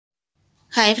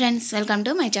Hi friends, welcome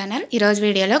to my channel. ఈరోజు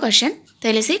వీడియోలో question: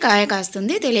 తెలిసి కాయ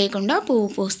కాస్తుంది, తెలియకుండా పువ్వు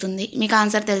పూస్తుంది. మీకు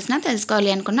ఆన్సర్ తెలిసినా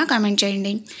తెలుసుకోవాలి అనుకున్నా కామెంట్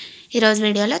చేయండి. ఈరోజు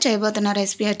వీడియోలో చేయబోతున్న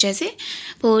రెసిపీ వచ్చేసి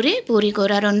పూరి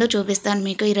కూర. రెండు చూపిస్తాను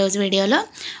మీకు ఈరోజు వీడియోలో.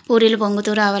 పూరీలు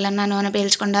పొంగుతూ రావాలన్నా, నూనె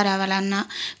పీల్చకుండా రావాలన్నా,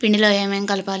 పిండిలో ఏమేమి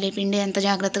కలపాలి, పిండి ఎంత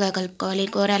జాగ్రత్తగా కలుపుకోవాలి,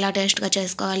 కూర ఎలా టేస్ట్గా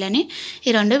చేసుకోవాలి అని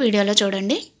ఈ రెండు వీడియోలో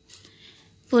చూడండి.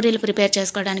 పూరీలు ప్రిపేర్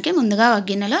చేసుకోవడానికి ముందుగా ఒక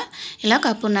గిన్నెలో ఇలా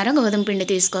కప్పున్నర గోధుమ పిండి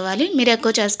తీసుకోవాలి. మీరు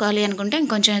ఎక్కువ చేసుకోవాలి అనుకుంటే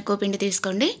ఇంకొంచెం ఎక్కువ పిండి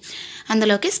తీసుకోండి.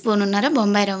 అందులోకి స్పూనున్నర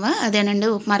బొంబాయి రవ్వ, అదేనండి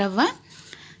ఉప్మా రవ్వ,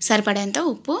 సరిపడేంత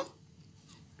ఉప్పు,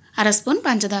 అర స్పూన్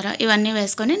పంచదార, ఇవన్నీ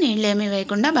వేసుకొని నీళ్ళు ఏమీ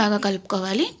వేయకుండా బాగా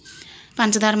కలుపుకోవాలి.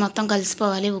 పంచదార మొత్తం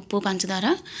కలిసిపోవాలి, ఉప్పు పంచదార.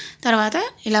 తర్వాత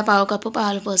ఇలా పావు కప్పు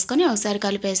పాలు పోసుకొని ఒకసారి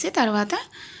కలిపేసి తర్వాత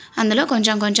అందులో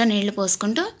కొంచెం కొంచెం నీళ్లు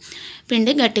పోసుకుంటూ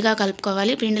పిండి గట్టిగా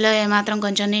కలుపుకోవాలి. పిండిలో ఏమాత్రం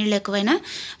కొంచెం నీళ్ళు ఎక్కువైనా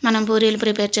మనం పూరీలు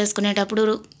ప్రిపేర్ చేసుకునేటప్పుడు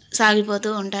సాగిపోతూ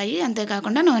ఉంటాయి.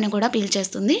 అంతేకాకుండా నూనె కూడా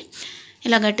పీల్చేస్తుంది.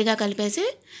 ఇలా గట్టిగా కలిపేసి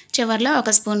చివరిలో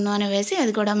ఒక స్పూన్ నూనె వేసి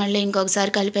అది కూడా మళ్ళీ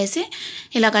ఇంకొకసారి కలిపేసి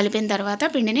ఇలా కలిపిన తర్వాత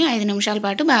పిండిని 5 నిమిషాల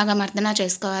పాటు బాగా మర్దన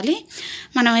చేసుకోవాలి.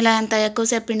 మనం ఇలా ఎంత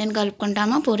ఎక్కువసేపు పిండిని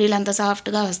కలుపుకుంటామో పూరీలు అంత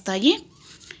సాఫ్ట్గా వస్తాయి.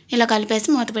 ఇలా కలిపేసి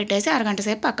మూత పెట్టేసి అరగంట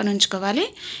సేపు పక్కన ఉంచుకోవాలి.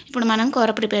 ఇప్పుడు మనం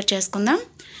కూర ప్రిపేర్ చేసుకుందాం.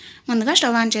 ముందుగా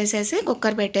స్టవ్ ఆన్ చేసేసి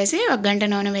కుక్కర్ పెట్టేసి 1 గంట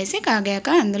నూనె వేసి కాగాక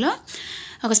అందులో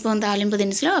ఒక స్పూన్ తాలింపు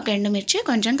దినుసులు, ఒక ఎండుమిర్చి,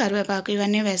 కొంచెం కరివేపాకు,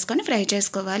 ఇవన్నీ వేసుకొని ఫ్రై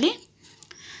చేసుకోవాలి.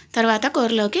 తర్వాత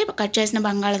కూరలోకి కట్ చేసిన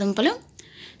బంగాళదుంపలు,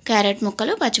 క్యారెట్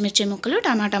ముక్కలు, పచ్చిమిర్చి ముక్కలు,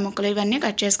 టమాటా ముక్కలు ఇవన్నీ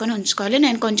కట్ చేసుకొని ఉంచుకోవాలి.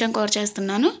 నేను కొంచెం కూర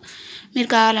చేస్తున్నాను. మీరు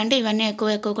కావాలంటే ఇవన్నీ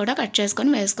ఎక్కువ కూడా కట్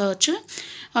చేసుకొని వేసుకోవచ్చు.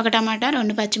 ఒక టమాటా,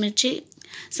 2 పచ్చిమిర్చి,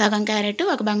 సగం క్యారెట్,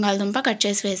 ఒక బంగాళదుంప కట్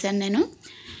చేసి వేసాను నేను.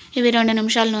 ఇవి 2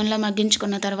 నిమిషాలు నూనెలో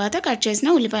మగ్గించుకున్న తర్వాత కట్ చేసిన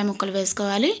ఉల్లిపాయ ముక్కలు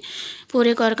వేసుకోవాలి.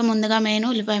 పూరీ కూరకు ముందుగా మెయిన్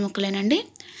ఉల్లిపాయ ముక్కలేనండి.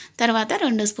 తర్వాత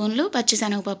 2 స్పూన్లు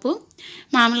పచ్చిశనగపప్పు,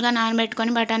 మామూలుగా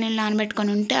నానబెట్టుకొని బఠానీలు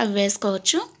నానబెట్టుకొని ఉంటే అవి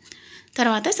వేసుకోవచ్చు.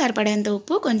 తర్వాత సరిపడేంత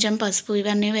ఉప్పు, కొంచెం పసుపు,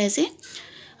 ఇవన్నీ వేసి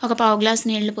ఒక పావు గ్లాస్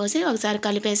నీళ్లు పోసి ఒకసారి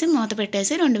కలిపేసి మూత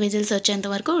పెట్టేసి 2 విజిల్స్ వచ్చేంత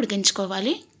వరకు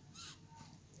ఉడికించుకోవాలి.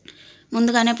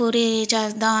 ముందుగానే పూరీ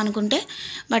చేద్దాం అనుకుంటే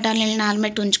బఠానీలు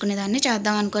నానబెట్టి ఉంచుకునేదాన్ని,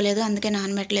 చేద్దాం అనుకోలేదు, అందుకే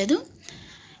నానబెట్టలేదు.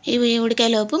 ఇవి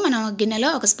ఉడికేలోపు మనం ఒక గిన్నెలో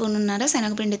 1 స్పూనున్నర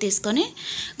శనగపిండి తీసుకొని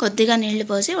కొద్దిగా నీళ్లు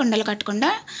పోసి ఉండలు కట్టకుండా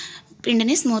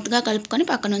పిండిని స్మూత్గా కలుపుకొని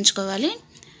పక్కన ఉంచుకోవాలి.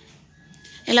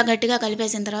 ఇలా గట్టిగా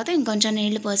కలిపేసిన తర్వాత ఇంకొంచెం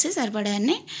నీళ్లు పోసి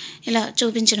సరిపడాన్ని ఇలా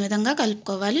చూపించిన విధంగా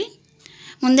కలుపుకోవాలి.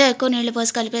 ముందే ఎక్కువ నీళ్లు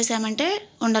పోసి కలిపేసామంటే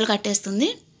ఉండలు కట్టేస్తుంది.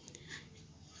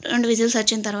 2 విజిల్స్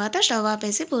వచ్చిన తర్వాత స్టవ్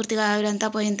ఆపేసి పూర్తిగా ఆవిరంతా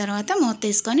పోయిన తర్వాత మూత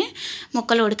తీసుకొని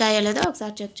ముక్కలు ఉడికాయో లేదో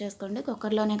ఒకసారి చెక్ చేసుకోండి.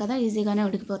 కుక్కర్లోనే కదా, ఈజీగానే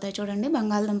ఉడికిపోతాయి. చూడండి,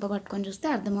 బంగాళదుంప పట్టుకొని చూస్తే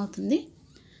అర్థమవుతుంది.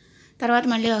 తర్వాత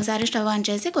మళ్ళీ ఒకసారి స్టవ్ ఆన్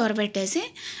చేసి కూర పెట్టేసి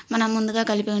మనం ముందుగా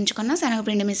కలిపి ఉంచుకున్న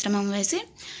శనగపిండి మిశ్రమం వేసి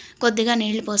కొద్దిగా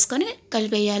నీళ్లు పోసుకొని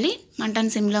కలిపేయాలి.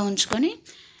 మంటను సిమ్లో ఉంచుకొని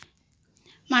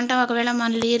మంట ఒకవేళ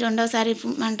మళ్ళీ రెండోసారి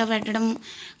మంట పెట్టడం,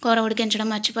 కూర ఉడికించడం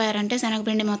మర్చిపోయారంటే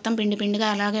శనగపిండి మొత్తం పిండిగా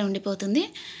అలాగే ఉండిపోతుంది.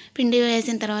 పిండి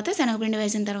వేసిన తర్వాత శనగపిండి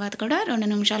వేసిన తర్వాత కూడా 2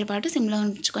 నిమిషాల పాటు సిమ్లో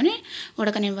ఉంచుకొని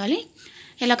ఉడకనివ్వాలి.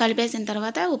 ఇలా కలిపేసిన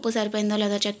తర్వాత ఉప్పు సరిపోయిందో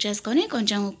లేదో చెక్ చేసుకొని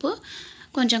కొంచెం ఉప్పు,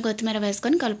 కొంచెం కొత్తిమీర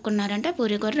వేసుకొని కలుపుకున్నారంటే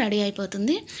పూరీ కూర రెడీ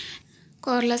అయిపోతుంది.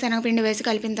 కూరలో శనగపిండి వేసి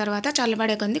కలిపిన తర్వాత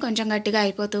చల్లబడే కొంది కొంచెం గట్టిగా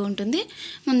అయిపోతూ ఉంటుంది.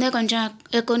 ముందే కొంచెం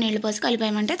ఎక్కువ నీళ్లు పోసి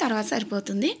కలిపేయమంటే తర్వాత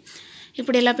సరిపోతుంది.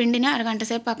 ఇప్పుడు ఇలా పిండిని అరగంట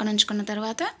సేపు పక్కన ఉంచుకున్న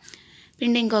తర్వాత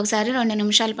పిండి ఇంకొకసారి 2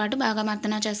 నిమిషాల పాటు బాగా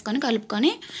మర్దన చేసుకొని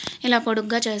కలుపుకొని ఇలా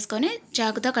పొడుగ్గా చేసుకొని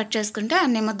చాకుతో కట్ చేసుకుంటే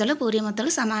అన్ని ముద్దలు, పూరీ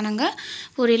ముద్దలు సమానంగా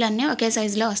పూరీలు అన్నీ ఒకే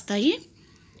సైజులో వస్తాయి.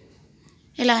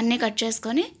 ఇలా అన్నీ కట్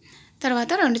చేసుకొని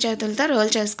తర్వాత 2 చేతులతో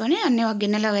రోల్ చేసుకొని అన్నీ ఒక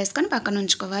గిన్నెలో వేసుకొని పక్కన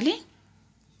ఉంచుకోవాలి.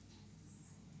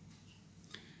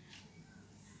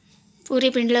 పూరీ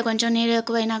పిండిలో కొంచెం నీరు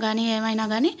ఎక్కువైనా కానీ ఏమైనా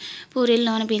కానీ పూరీలు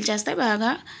నూనె పీల్చేస్తాయి,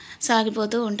 బాగా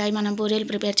సాగిపోతూ ఉంటాయి మనం పూరీలు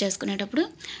ప్రిపేర్ చేసుకునేటప్పుడు.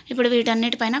 ఇప్పుడు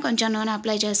వీటన్నిటిపైన కొంచెం నూనె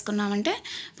అప్లై చేసుకున్నామంటే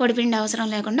పొడి పిండి అవసరం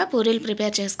లేకుండా పూరీలు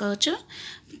ప్రిపేర్ చేసుకోవచ్చు.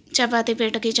 చపాతీ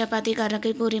పీటకి, చపాతీ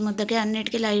కర్రకి, పూరీ ముద్దకి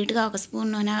అన్నిటికీ లైట్గా 1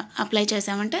 స్పూన్ నూనె అప్లై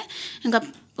చేసామంటే ఇంకా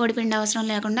పొడి పిండి అవసరం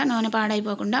లేకుండా నూనె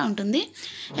పాడైపోకుండా ఉంటుంది.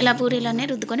 ఇలా పూరీలన్నీ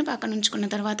రుద్దుకొని పక్కన ఉంచుకున్న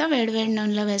తర్వాత వేడి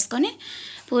నూనెలో వేసుకొని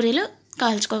పూరీలు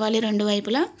కాల్చుకోవాలి 2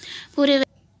 వైపులా.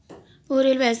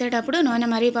 పూరీలు వేసేటప్పుడు నూనె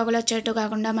మరీ పగులొచ్చేట్టు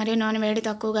కాకుండా, మరీ నూనె వేడి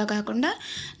తక్కువగా కాకుండా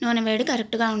నూనె వేడి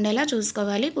కరెక్ట్గా ఉండేలా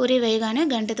చూసుకోవాలి. పూరీ వేయగానే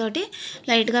గంటతోటి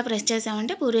లైట్గా ప్రెస్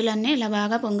చేసామంటే పూరీలన్నీ ఇలా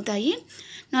బాగా పొంగుతాయి.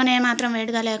 నూనె ఏమాత్రం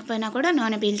వేడిగా లేకపోయినా కూడా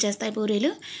నూనె పీల్చేస్తాయి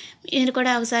పూరీలు. మీరు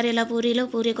కూడా ఒకసారి ఇలా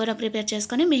పూరీ కూర ప్రిపేర్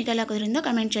చేసుకొని మీకు ఎలా కుదిరిందో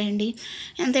కామెంట్ చేయండి.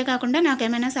 అంతేకాకుండా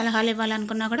నాకేమైనా సలహాలు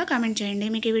ఇవ్వాలనుకున్నా కూడా కామెంట్ చేయండి.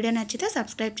 మీకు ఈ వీడియో నచ్చితే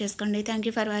సబ్స్క్రైబ్ చేసుకోండి. Thank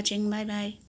you for watching. Bye bye.